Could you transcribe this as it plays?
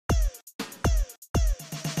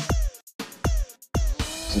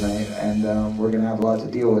tonight, and we're going to have a lot to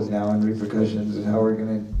deal with now and repercussions and how we're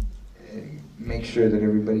going to make sure that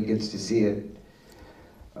everybody gets to see it.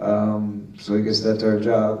 So I guess that's our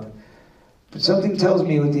job. But something tells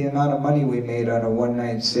me with the amount of money we made on a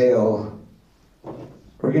one-night sale,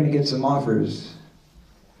 we're going to get some offers.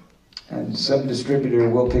 And some distributor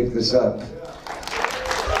will pick this up.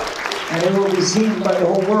 And it will be seen by the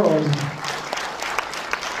whole world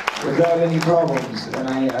without any problems. And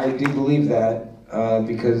I do believe that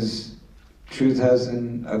because truth has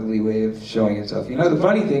an ugly way of showing itself. You know, the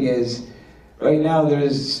funny thing is, right now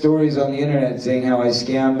there's stories on the internet saying how I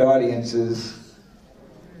scammed audiences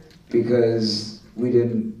because we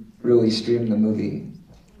didn't really stream the movie.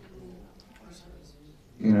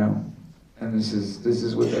 You know? And this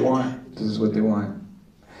is what they want. This is what they want.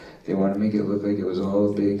 They want to make it look like it was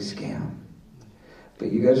all a big scam.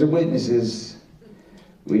 But you guys are witnesses.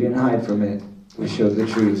 We didn't hide from it. We showed the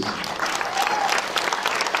truth.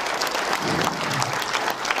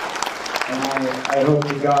 And I hope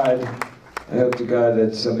to God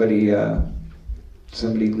that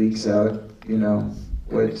somebody leaks out, you know,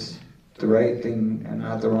 what's the right thing and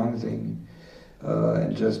not the wrong thing.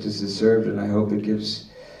 And justice is served, and I hope it gives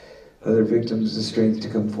other victims the strength to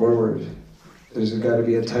come forward. There's got to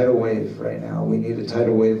be a tidal wave right now. We need a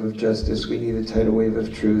tidal wave of justice. We need a tidal wave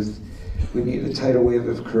of truth. We need a tidal wave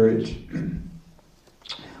of courage.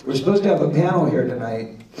 We're supposed to have a panel here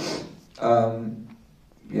tonight.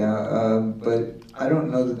 But I don't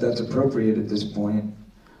know that that's appropriate at this point.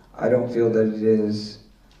 I don't feel that it is.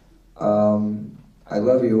 I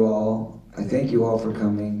love you all. I thank you all for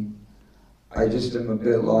coming. I just am a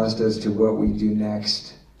bit lost as to what we do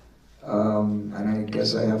next. And I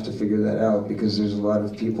guess I have to figure that out because there's a lot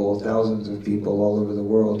of people, thousands of people all over the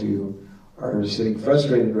world who are sitting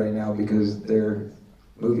frustrated right now because their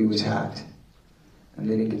movie was hacked and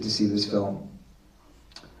they didn't get to see this film.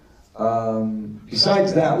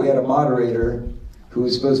 Besides that, we had a moderator who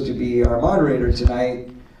was supposed to be our moderator tonight,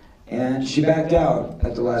 and she backed out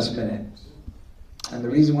at the last minute. And the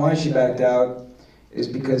reason why she backed out is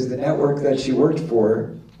because the network that she worked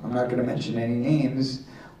for, I'm not going to mention any names,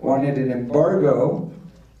 wanted an embargo,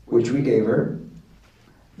 which we gave her,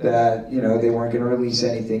 that, you know, they weren't going to release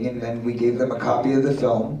anything, and then we gave them a copy of the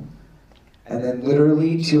film, and then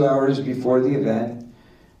literally 2 hours before the event,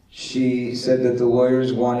 she said that the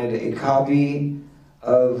lawyers wanted a copy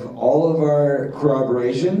of all of our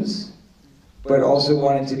corroborations, but also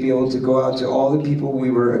wanted to be able to go out to all the people we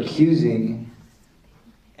were accusing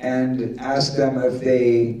and ask them if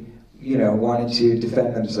they, you know, wanted to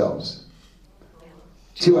defend themselves.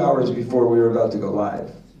 2 hours before we were about to go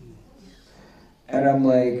live. And I'm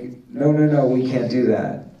like, no, we can't do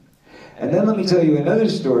that. And then let me tell you another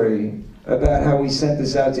story about how we sent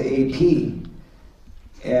this out to AP.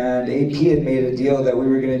 And AP had made a deal that we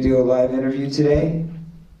were going to do a live interview today.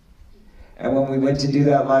 And when we went to do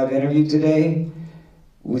that live interview today,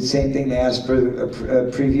 with same thing, they asked for a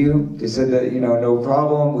preview. They said that, you know, no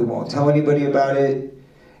problem, we won't tell anybody about it.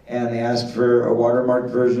 And they asked for a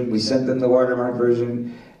watermarked version. We sent them the watermarked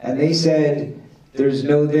version. And they said, there's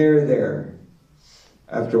no there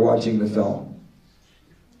after watching the film.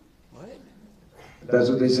 What? That's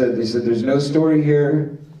what they said. They said, there's no story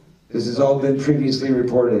here. This has all been previously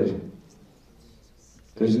reported.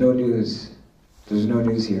 There's no news. There's no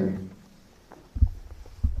news here.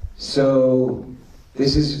 So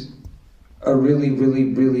this is a really,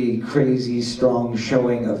 really, really crazy, strong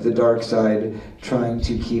showing of the dark side trying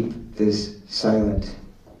to keep this silent.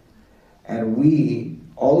 And we,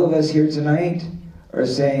 all of us here tonight, are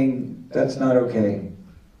saying, that's not okay.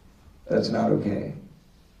 That's not okay.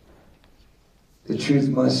 The truth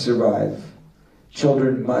must survive.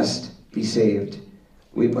 Children must be saved.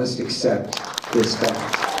 We must accept this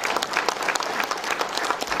fact.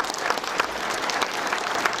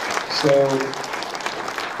 So,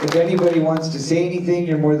 if anybody wants to say anything,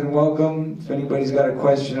 you're more than welcome. If anybody's got a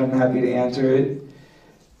question, I'm happy to answer it.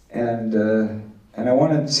 And I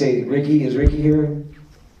want to say, Ricky, is Ricky here?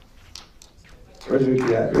 Where's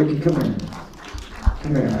Ricky at? Ricky, come here.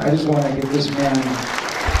 Come here. I just want to give this man,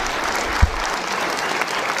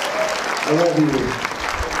 I love you.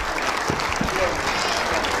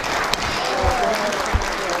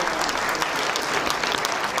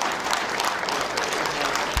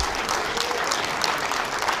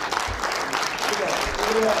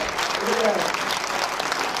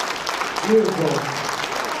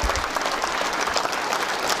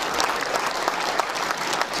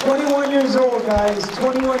 21 years old, guys.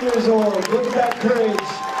 21 years old. Look at that courage.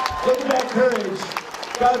 Look at that courage.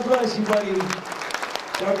 God bless you, buddy.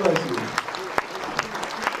 God bless you.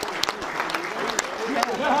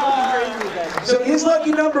 So his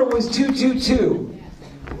lucky number was 222.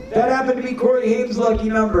 That happened to be Corey Haim's lucky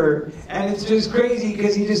number. And it's just crazy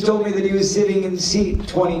because he just told me that he was sitting in seat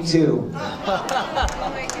 22.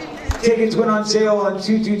 Tickets went on sale on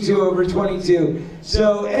 222 over 22.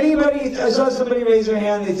 So anybody, I saw somebody raise their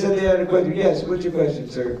hand, they said they had a question. Yes, what's your question,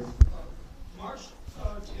 sir? March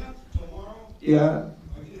 10th, tomorrow. Yeah. Are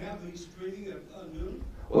you having screening at noon?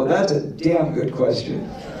 Well, that's a damn good question.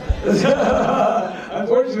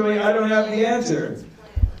 Unfortunately, I don't have the answer.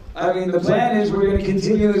 I mean, the plan is we're going to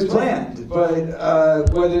continue as planned,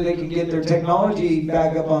 but whether they can get their technology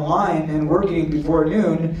back up online and working before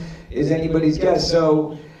noon is anybody's guess.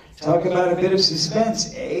 So, talk about a bit of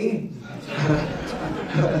suspense, eh?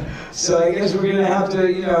 So I guess we're going to have to,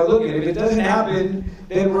 look at it. If it doesn't happen,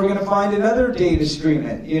 then we're going to find another day to stream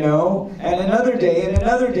it, and another day,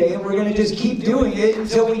 and we're going to just keep doing it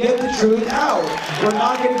until we get the truth out. We're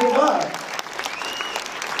not going to give up.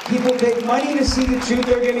 People take money to see the truth,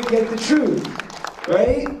 they're going to get the truth,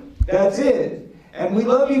 right? That's it. And we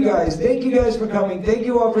love you guys. Thank you guys for coming. Thank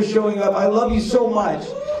you all for showing up. I love you so much.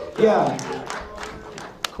 Yeah.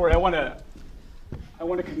 Corey, I want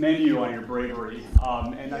to commend you on your bravery.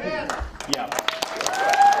 And I think, yeah.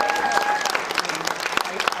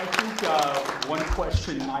 I think one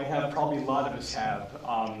question I have, probably a lot of us have,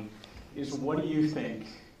 is what do you think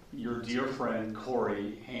your dear friend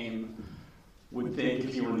Corey Haim would think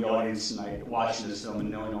if you were in the audience tonight, watching this film and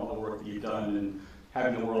knowing all the work that you've done and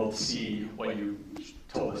having the world see what you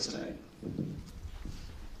told us tonight?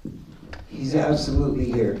 He's absolutely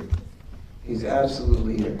here. He's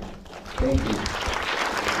absolutely here. Thank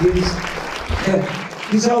you.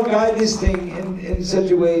 He's helped guide this thing in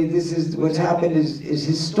such a way. This is what's happened is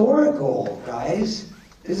historical, guys.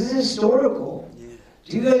 This is historical.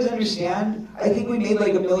 Do you guys understand? I think we made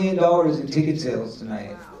like $1 million in ticket sales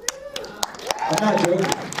tonight. I'm not joking.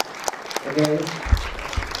 Okay?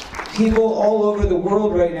 People all over the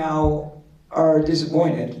world right now are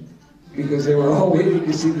disappointed because they were all waiting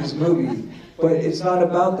to see this movie. But it's not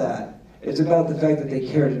about that. It's about the fact that they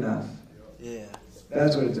cared enough. Yeah.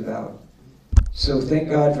 That's what it's about. So thank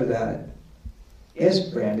God for that. Yes,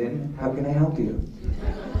 Brandon, how can I help you?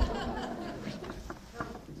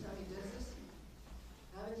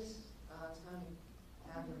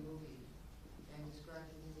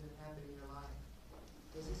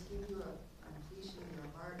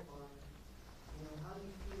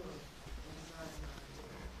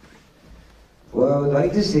 Well, I would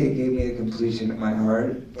like to say it gave me a completion in my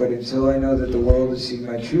heart, but until I know that the world has seen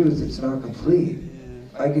my truth, it's not complete.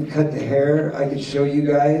 I could cut the hair, I could show you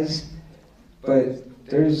guys, but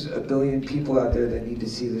there's 1 billion people out there that need to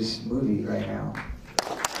see this movie right now.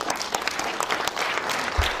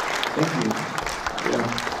 Thank you. Yeah.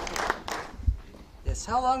 Yes,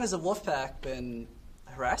 how long has the Wolfpack been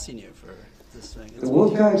harassing you for this thing? The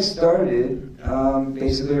Wolfpack started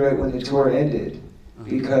basically right when the tour ended,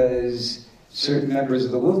 because certain members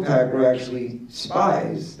of the Wolfpack were actually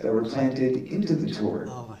spies that were planted into the tour.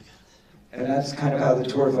 Oh my God. And that's kind of how the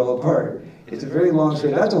tour fell apart. It's a very long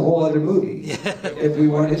story. That's a whole other movie, if we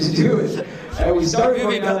wanted to do it. And we started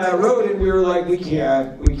going down that road, and we were like, we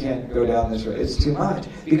can't go down this road. It's too much.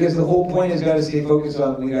 Because the whole point has got to stay focused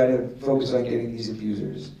on, we got to focus on getting these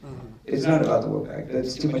abusers. It's not about the Wolfpack.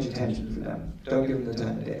 That's too much attention for them. Don't give them the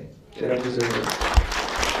time of day. They don't deserve it.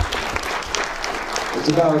 It's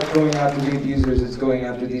about going after the abusers, it's going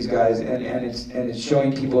after these guys, and it's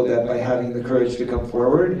showing people that by having the courage to come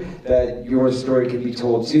forward, that your story can be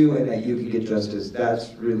told too, and that you can get justice.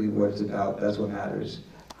 That's really what it's about. That's what matters.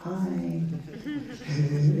 Hi.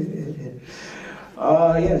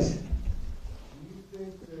 Yes. Do you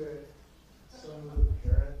think that some of the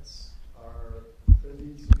parents are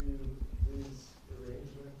privy to these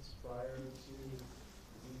arrangements prior to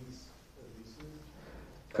these abuses?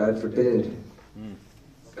 God forbid.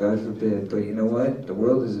 God forbid. But you know what? The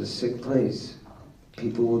world is a sick place.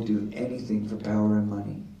 People will do anything for power and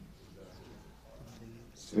money.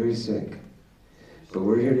 It's very sick. But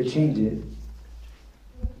we're here to change it.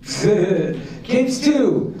 Kids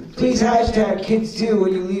too! Please hashtag kids too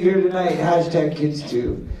when you leave here tonight. Hashtag kids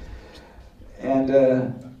too. And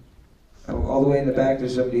all the way in the back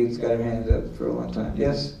there's somebody who's got their hands up for a long time.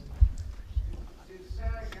 Yes? Did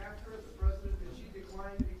SAG after the president, did she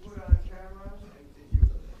decline to be put on camera? And did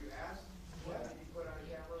you ask what to be put on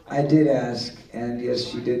camera? I did ask, and yes,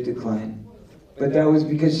 she did decline. But that was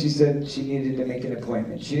because she said she needed to make an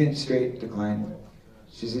appointment. She didn't straight decline.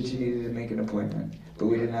 She said she needed to make an appointment, but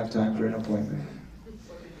we didn't have time for an appointment. Did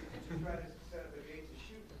you try to set up a date to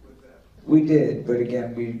shoot with that? We did, but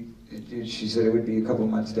again, she said it would be a couple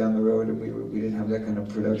months down the road, and we didn't have that kind of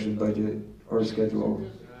production budget or schedule.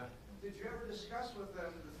 Did you ever discuss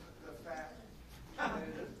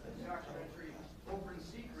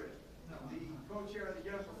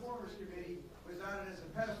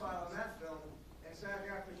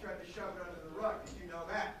tried to shove it under the rug. Did you know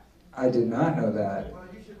that? I did not know that. Well,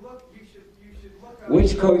 you should look. You should look up.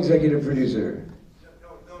 Which co-executive producer?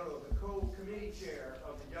 No. The co-committee chair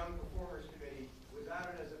of the Young Performers Committee was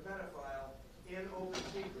outed as a pedophile in open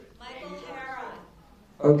secret. Michael Hara.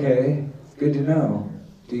 Okay, good to know.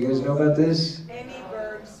 Do you guys know about this? Amy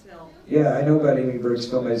Berg's film. Yeah, I know about Amy Berg's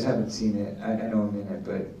film. I just haven't seen it. I know I'm in it,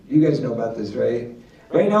 but you guys know about this, right?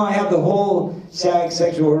 Right now, I have the whole SAG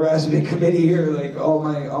sexual harassment committee here. Like all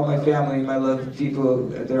my family, my loved people,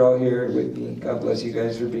 they're all here with me. God bless you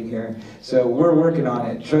guys for being here. So we're working on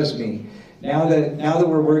it. Trust me. Now that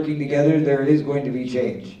we're working together, there is going to be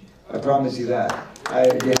change. I promise you that.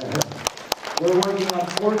 We're working on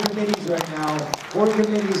 4 committees right now. 4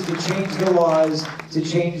 committees to change the laws, to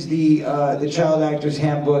change the Child Actors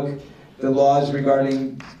Handbook, the laws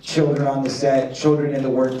regarding children on the set, children in the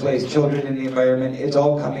workplace, children in the environment. It's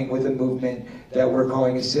all coming with a movement that we're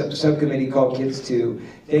calling a subcommittee called Kids 2.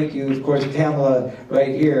 Thank you, of course, Pamela,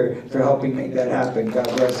 right here, for helping make that happen. God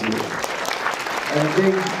bless you. And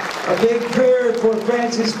a big prayer for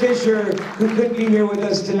Frances Fisher, who couldn't be here with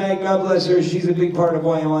us tonight. God bless her. She's a big part of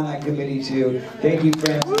why I'm on that committee, too. Thank you,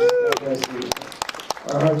 Frances. God bless you.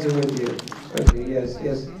 Our hearts are with you. Okay, yes. I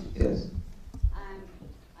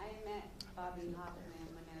met Bobby Hoffman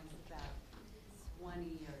when I was about 20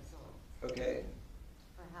 years old. Okay.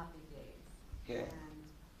 For Happy Days. Okay. And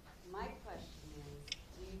my question is,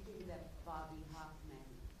 do you think that Bobby Hoffman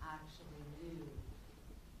actually knew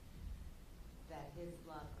that his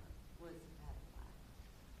lover was a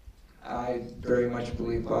pedophile? I very much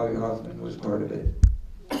believe Bobby Hoffman was part of it.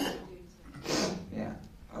 Yeah, I do too. Yeah.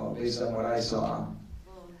 Oh, based on what I saw.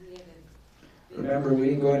 Well, he had a Remember, we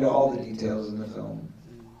didn't go into all the details in the film.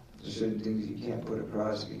 There's certain things you can't put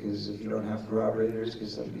across because if you don't have corroborators,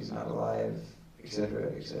 because somebody's not alive,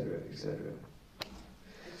 etc., etc., etc. I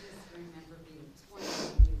just remember being 20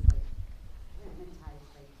 and he was like hypnotized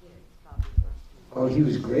by kids, Bobby Hoffman. Oh, he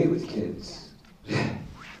was great with kids.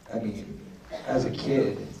 I mean, as a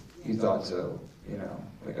kid, you thought so, you know.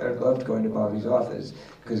 Like, I loved going to Bobby's office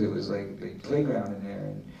because it was like a big playground in there,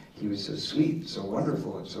 and he was so sweet, so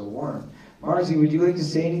wonderful, and so warm. Marcy, would you like to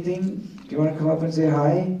say anything? Do you want to come up and say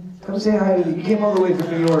hi? Come say hi to me. You came all the way from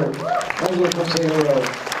New York. Might as well come say hello.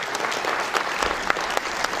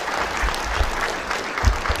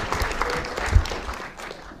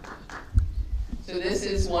 So this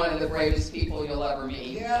is one of the bravest people you'll ever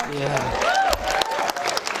meet. Yeah.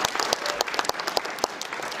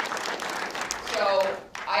 So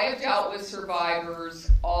I have dealt with survivors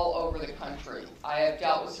all over the country. I have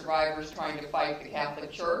dealt with survivors trying to fight the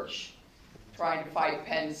Catholic Church, trying to fight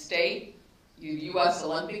Penn State, the U.S.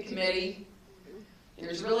 Olympic Committee.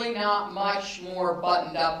 There's really not much more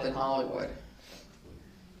buttoned up than Hollywood.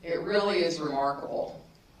 It really is remarkable.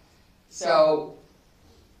 So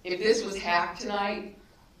if this was hacked tonight,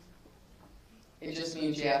 it just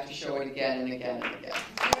means you have to show it again and again and again.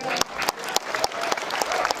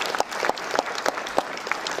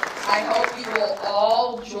 I hope you will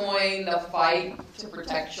all join the fight to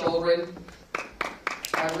protect children.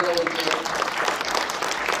 I really do.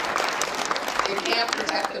 They can't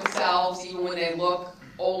protect themselves even when they look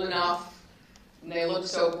old enough, when they look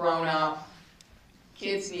so grown up.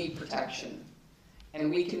 Kids need protection. And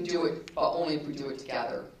we can do it, but only if we do it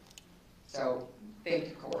together. So, thank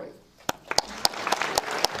you, Corey.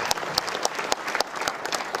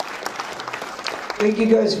 Thank you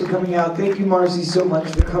guys for coming out. Thank you, Marcy, so much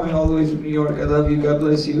for coming all the way from New York. I love you. God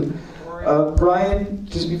bless you. Brian,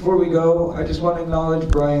 just before we go, I just want to acknowledge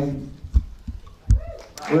Brian.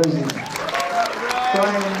 Where is he?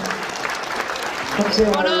 Brian, come say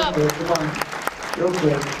hi real quick. Come on, real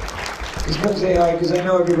quick. Just come say hi, because I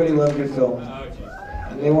know everybody loved your film.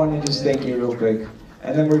 And they want to just thank you real quick.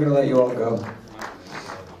 And then we're going to let you all go.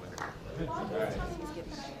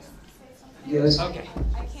 Yes? Okay.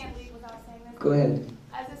 I can't leave without saying this. Go ahead.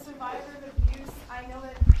 As a survivor of abuse, I know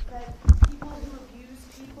that people who abuse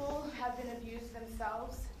people have been abused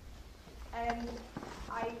themselves. And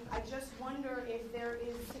I just wonder if there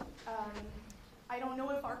is, I don't know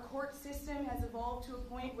if our court system has evolved to a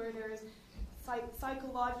point where there is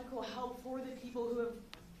psychological help for the people who have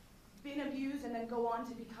been abused and then go on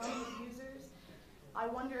to become abusers. I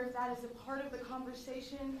wonder if that is a part of the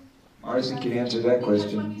conversation. Marcy can answer that question.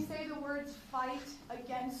 Because when we say the words fight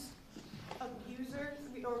against abusers,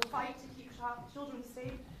 or fight to keep children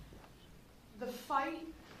safe, the fight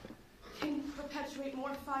can perpetuate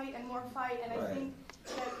more fight, and I think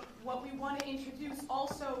that what we want to introduce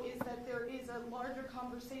also is that there is a larger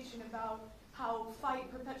conversation about how fight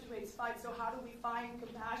perpetuates fight. So how do we find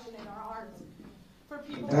compassion in our hearts for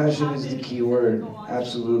people. Compassion is the key word.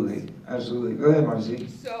 Absolutely. Absolutely. Go ahead, Marcy.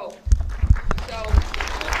 So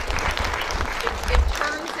it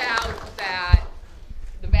turns out that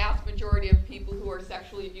the vast majority of people who are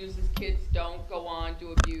sexually abused as kids don't go on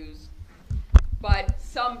to abuse, but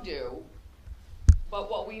some do. But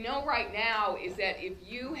what we know right now is that if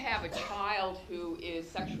you have a child who is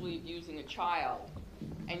sexually abusing a child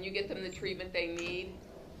and you get them the treatment they need,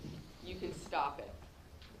 you can stop it.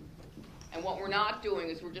 And what we're not doing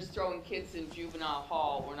is we're just throwing kids in juvenile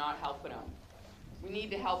hall. We're not helping them. We need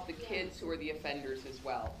to help the kids who are the offenders as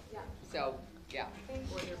well. Yeah. So, yeah.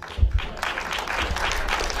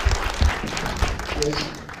 Yes.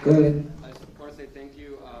 Go ahead. I just want to say thank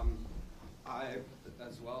you. I,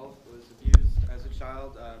 as well, was abused as a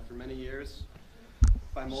child for many years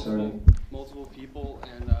by multiple people,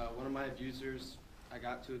 and one of my abusers, I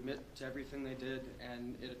got to admit to everything they did,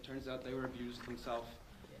 and it turns out they were abused themselves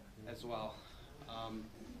as well.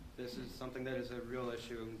 This is something that is a real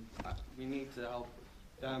issue, and we need to help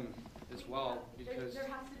them as well, because there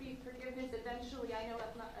has to be forgiveness eventually. I know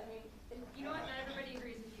that's not, I mean, you know what, not everybody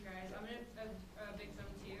agrees with you guys. I'm a victim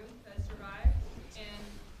too that survived, and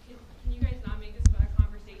can you guys not make this about a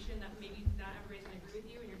conversation that maybe not everybody's going to agree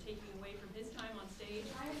with you, and you're taking away from his time on stage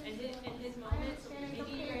and his moments, so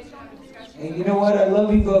maybe you guys should have a discussion. And you know what? I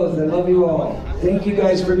love you both. I love you all. Thank you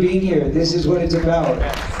guys for being here. This is what it's about.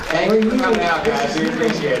 Thank you for coming out, guys. We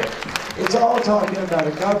appreciate it. It's all talking about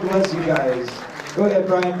it. God bless you guys. Go ahead,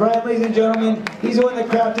 Brian. Brian, ladies and gentlemen, he's the one that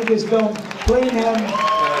crafted this film. Blame him.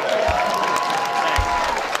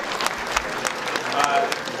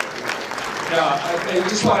 I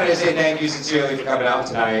just wanted to say thank you sincerely for coming out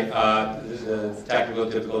tonight. The technical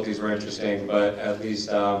difficulties were interesting, but at least,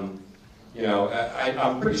 you know,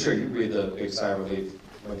 I'm pretty sure you breathed a big sigh of relief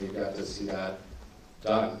when you got to see that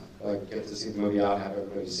done. Like, get to see the movie out and have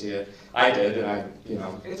everybody see it. I did, and you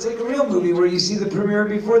know. It's like a real movie where you see the premiere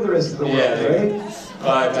before the rest of the world, right?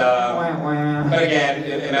 But again,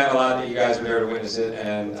 it meant a lot that you guys were there to witness it,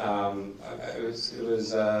 and it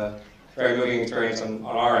was a very moving experience on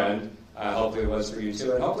our end. Hopefully it was for you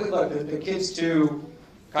too, and hopefully, look, the kids too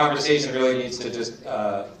conversation really needs to just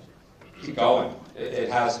keep going. It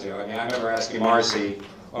has to. I mean, I remember asking Marcy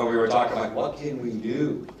when we were talking, like, what can we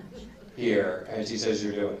do here? And she says,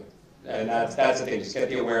 you're doing it. And that's the thing, just get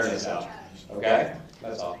the awareness out, okay?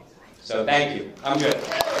 That's all. So thank you. I'm good.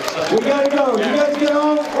 We gotta go. You guys get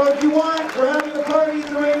home, or if you want, we're having a party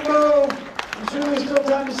in the Rainbow. I'm sure there's still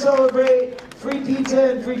time to celebrate. Free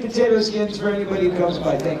pizza and free potato skins for anybody who comes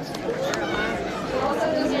by. Thanks.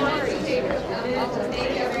 Also, just wanted to take a minute to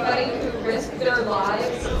thank everybody who risked their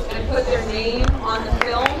lives and put their name